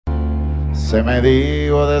Se me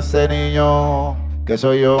dijo desde niño que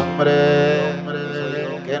soy hombre,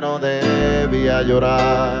 que no debía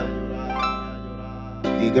llorar.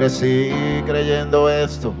 Y crecí creyendo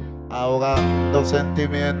esto, ahogando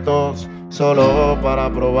sentimientos solo para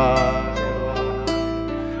probar.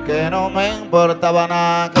 Que no me importaba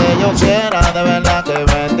nada, que yo quiera de verdad, que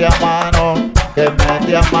metí a mano, que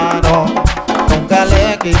metí a mano. Nunca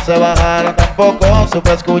le quise bajar, tampoco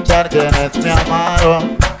supe escuchar quienes me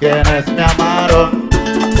amaron, quienes me amaron.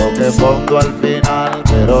 Toqué fondo al final,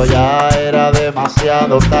 pero ya era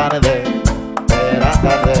demasiado tarde, era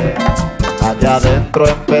tarde. Allá adentro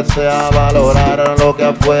empecé a valorar lo que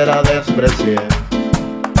afuera desprecié.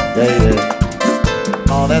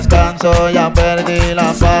 No descanso, ya perdí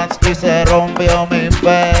la paz y se rompió mi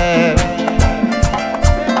fe.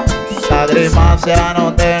 Lágrimas ya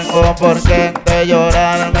no tengo por qué, de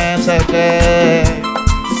llorar me sequé.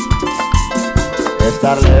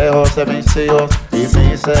 Estar lejos de mis hijos y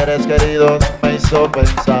mis seres queridos me hizo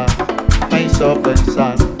pensar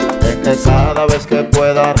en que cada vez que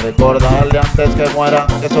pueda recordarle antes que muera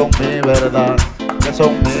que son mi verdad, que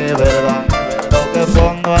son mi verdad. Toqué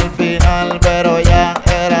fondo al final, pero ya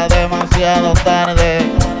era demasiado tarde,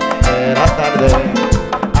 era tarde.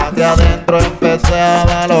 Aquí adentro empecé a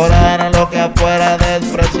valorar lo que afuera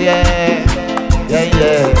desprecié.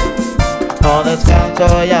 No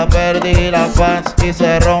descanso, ya perdí la paz y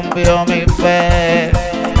se rompió mi fe.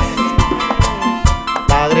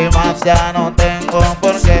 Lágrimas ya no tengo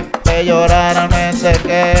por qué, de llorar me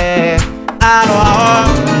sequé.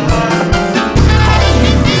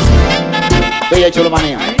 DJ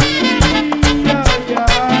Chulomanía.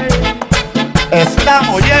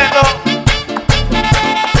 Estamos yendo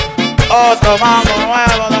otro mambo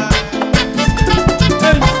nuevo.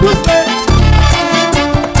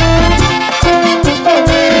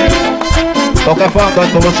 Toque fondo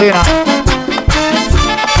en tu bocina.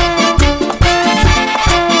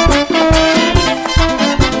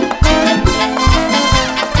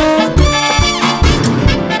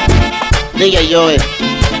 DJ Joey,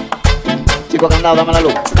 chico candado, dame la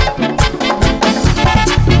luz.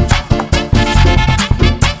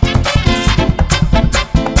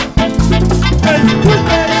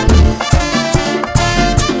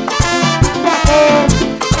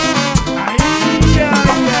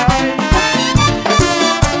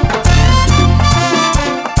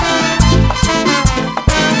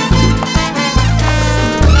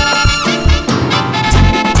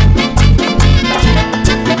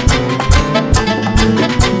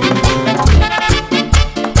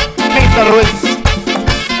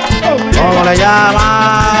 ¿Cómo le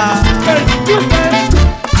llama?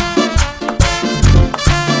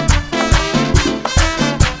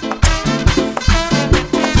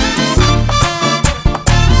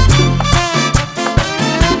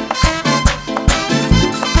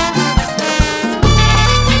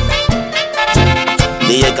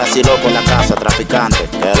 DJKAZZYLOKO en la casa, traficante,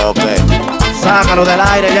 que lo que. Sácalo del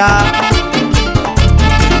aire ya.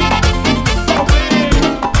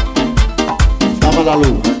 Dame la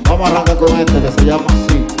luz. Vamos a arrancar con este que se llama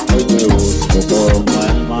así. Hoy te busco como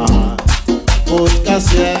el mar, busca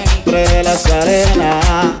siempre las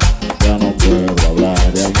arenas. Ya no puedo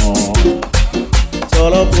hablar de amor,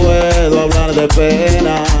 solo puedo hablar de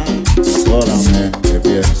pena. Solamente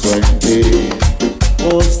pienso en ti,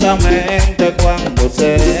 justamente cuando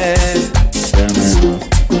sé que me has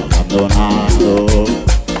abandonado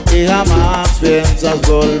y jamás piensas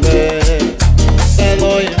volver. Te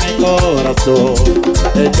doy mi corazón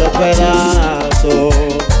hecho pedazos,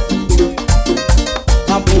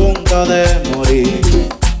 a punto de morir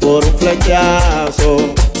por un flechazo.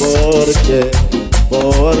 ¿Por qué?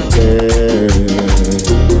 ¿Por qué?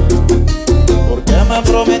 ¿Por qué me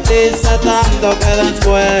prometiste tanto que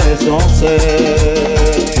después no sé?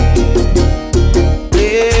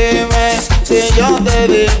 Dime si yo te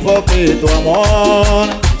di poquito amor,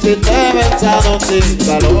 si te he besado sin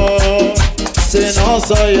calor, si no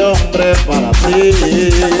soy hombre para ti.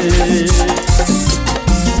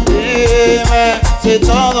 Dime si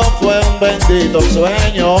todo fue un bendito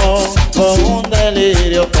sueño, o un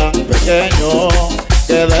delirio tan pequeño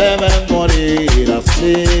que debe morir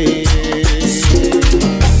así.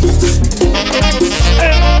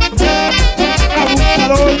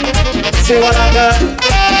 Si van acá,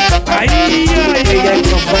 ella es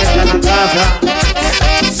profeta en la casa,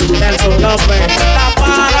 Nelson López, la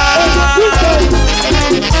para.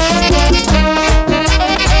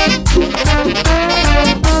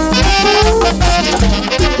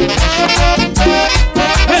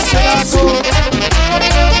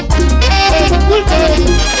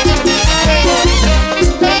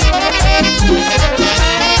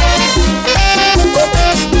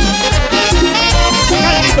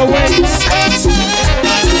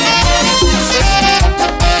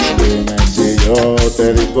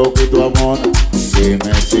 te di poquito amor.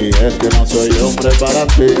 Dime si es que no soy hombre para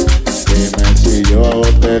ti. Dime si yo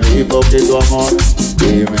te di poquito amor.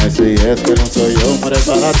 Dime si es que no soy hombre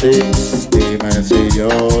para ti. Dime si yo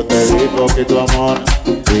te di poquito amor.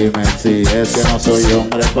 Dime si es que no soy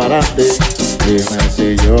hombre para ti. Dime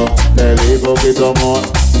si yo te di poquito amor.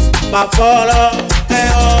 Papolo,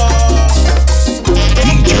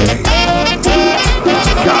 DJ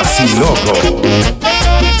Kazzyloko.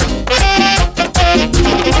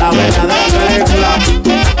 la verdadera película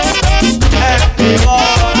es vivo.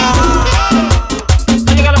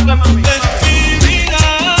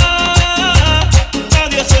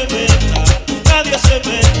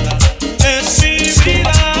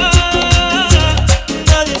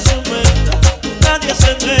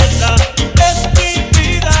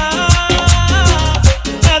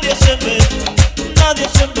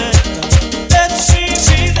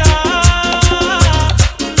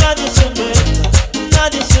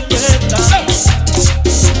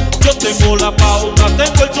 La pauta,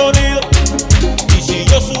 tengo el sonido, y si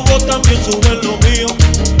yo subo también suben lo mío.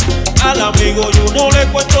 Al amigo yo no le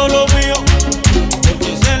cuento lo mío,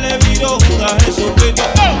 porque se le viró Judas Jesucristo.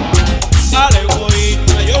 Al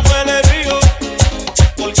egoísta yo me le río,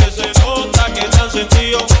 porque se nota que tan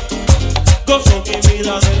sencillo. Gozo mi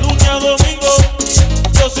vida de lunes a domingo,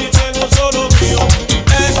 yo sí me gozo lo mío.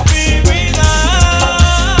 Es mi vida,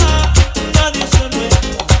 nadie se meta,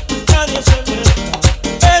 nadie se meta.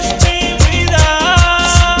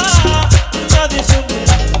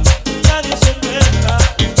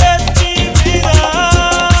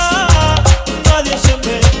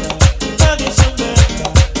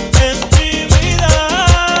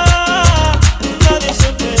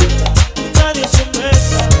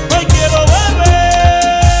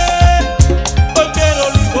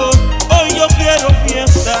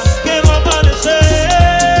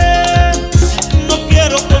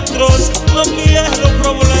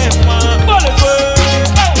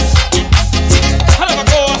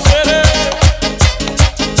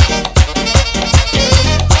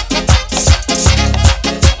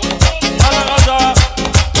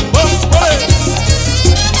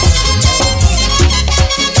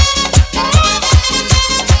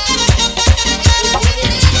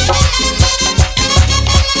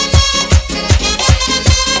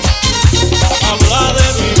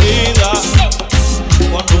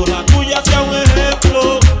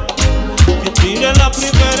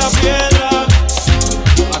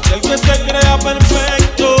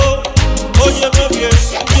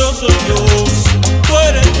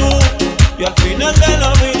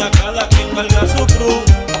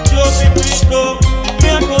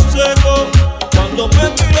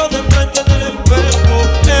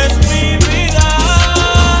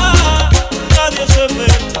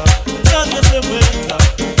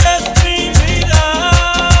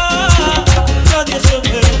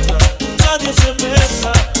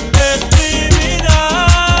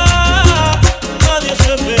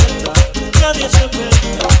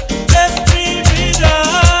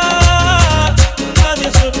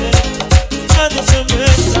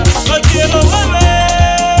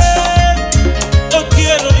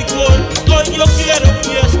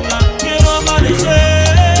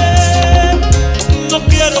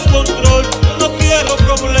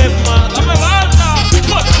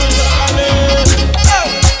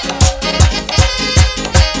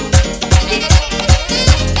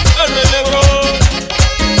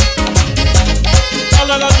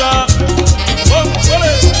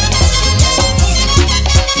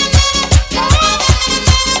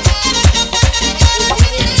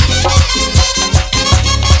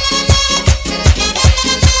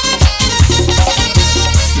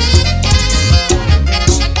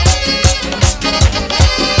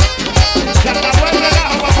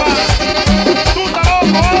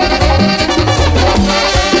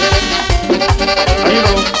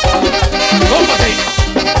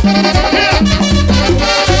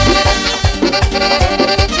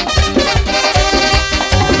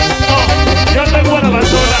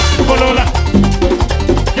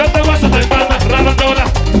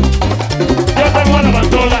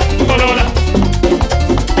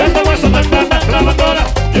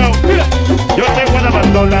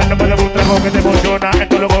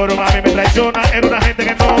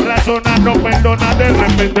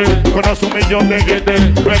 Conoce un millón de gente,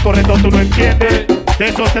 no es correcto, tú no entiendes. De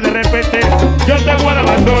eso que de repente yo te voy a la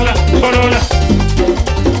bandola, corola.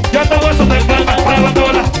 Yo te voy a soltar palma, la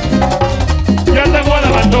bandola. Yo te voy a la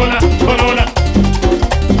bandola, corola.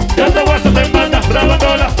 Yo te voy a soltar palma, la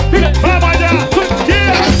bandola. Vamos allá,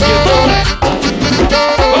 yeah.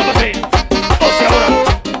 Vamos así, o sea ahora.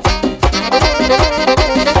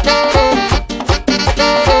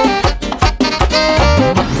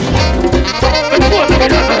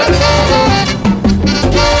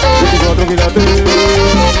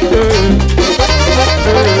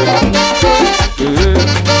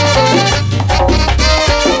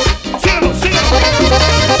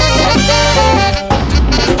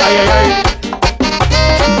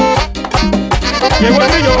 Llegó el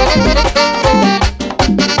brillo.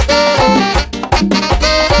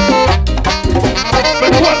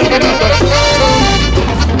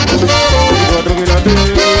 Cuatro quilates.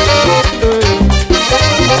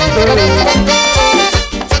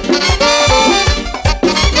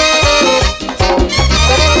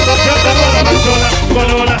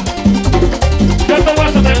 Yo te voy a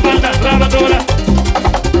hacer espalda, rabandola.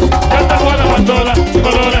 Yo te voy a la bandola,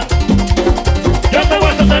 colola. Yo te voy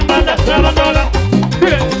a hacer espalda, rabandola.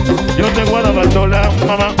 Yo te voy a la bandola,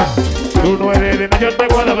 mamá. Tú no eres nena, yo te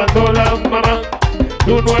voy a la bandola, mamá.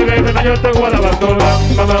 Tú no eres nena, yo te voy a la bandola,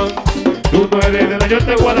 mamá. Tú no eres nena, yo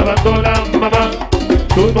te voy a la bandola, mamá.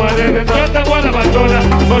 Tú no eres nena, yo te voy a la bandola,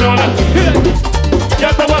 colola. Yo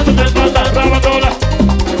te voy a hacer espalda, rabandola.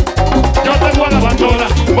 Yo te voy a la bandola,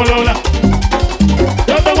 colola.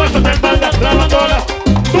 Yo te voy a hacer espalda, rabandola.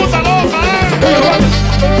 Tú estás loca,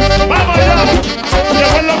 vamos allá.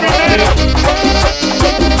 Llegó el loquetero.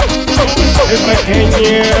 El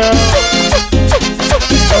pequeño,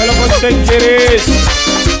 todo lo que te quieres.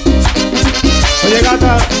 Oye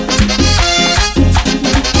gata,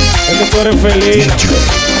 es que tú eres feliz.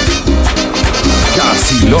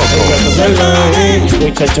 Kazzyloko.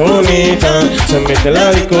 Muchacha bonita, se mete en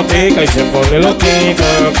la discoteca y se pone loquita.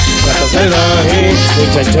 Gata salvaje,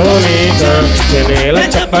 muchacha bonita, tiene la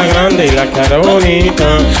chapa grande y la cara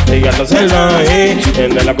bonita. El gata salvaje,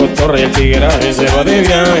 tiene la cotorra y el tigueraje, se va de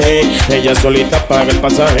viaje. Ella solita paga el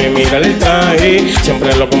pasaje, mira el traje,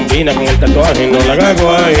 siempre lo combina con el tatuaje, no la haga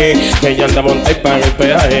guaje. Ella anda monta y paga el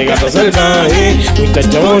peaje. Gata salvaje,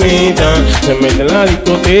 muchacha bonita, se mete en la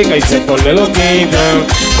discoteca y se pone loquita.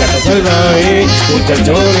 Gata salvaje,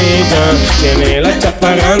 muchacha bonita, tiene la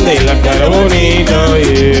chapa grande y la cara bonita.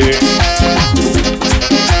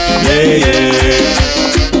 Yeah, yeah.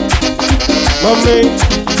 Mami.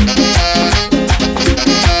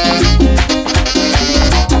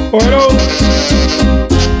 Bueno.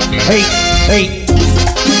 Hey, hey.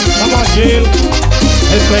 Vamos a hacer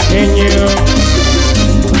el pequeño.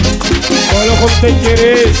 Todo lo que te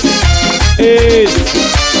quieres es.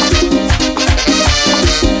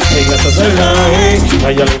 El gato salvaje, a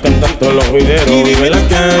ella le encantan todos los videos. Vive en la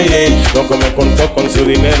calle, lo que me contó con su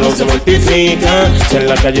dinero se mortifica. Si en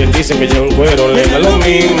la calle dicen que lleva un cuero, le da lo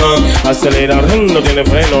mismo. Acelerar no tiene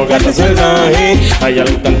freno, gata salvaje, a ella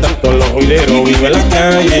le encantan todos los videos. Vive en la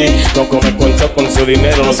calle, lo que me contó con su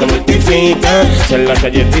dinero no se mortifica. Si en la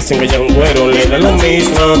calle dicen que lleva un cuero, le da lo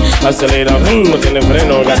mismo. Acelerar no tiene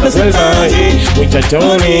freno, gata salvaje, muchacha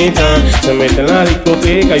bonita, se mete en la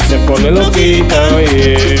discoteca y se pone loquita.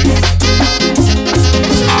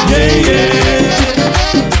 Yeah, yeah.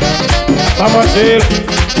 Vamos a hacer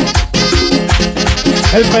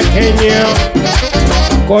el pequeño.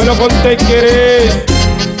 Cógelo con te quieres.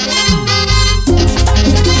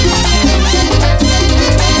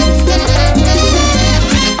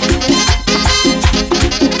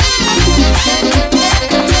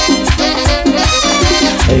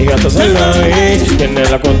 El gato salvaje, tiene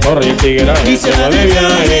la cotorra y el tigueraje, se va de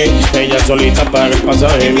viaje. Ella solita paga el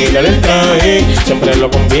pasaje, mira el traje, siempre lo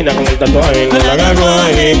combina con el tatuaje, no la haga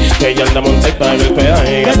guaje. Ella anda monta y paga el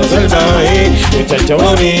peaje. Gato salvaje, muchacha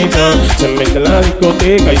bonita, se mete en la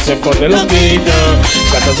discoteca y se pone loquita.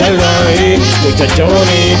 Gato salvaje, muchacha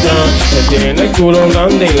bonita, que tiene el culo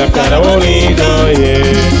grande y la cara bonita.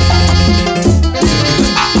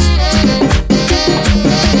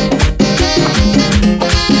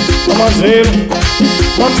 Vamos a hacer,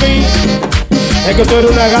 mami, es que tú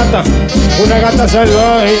eres una gata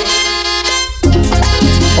salvaje.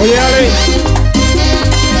 Oye Ale,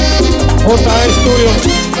 J Studio,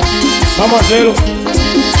 vamos a hacerlo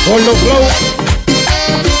con los flow.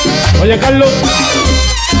 Oye Carlos,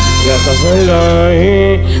 gata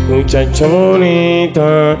salvaje, muchacha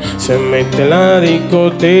bonita, se mete en la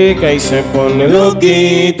discoteca y se pone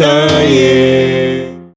loquita, yeah.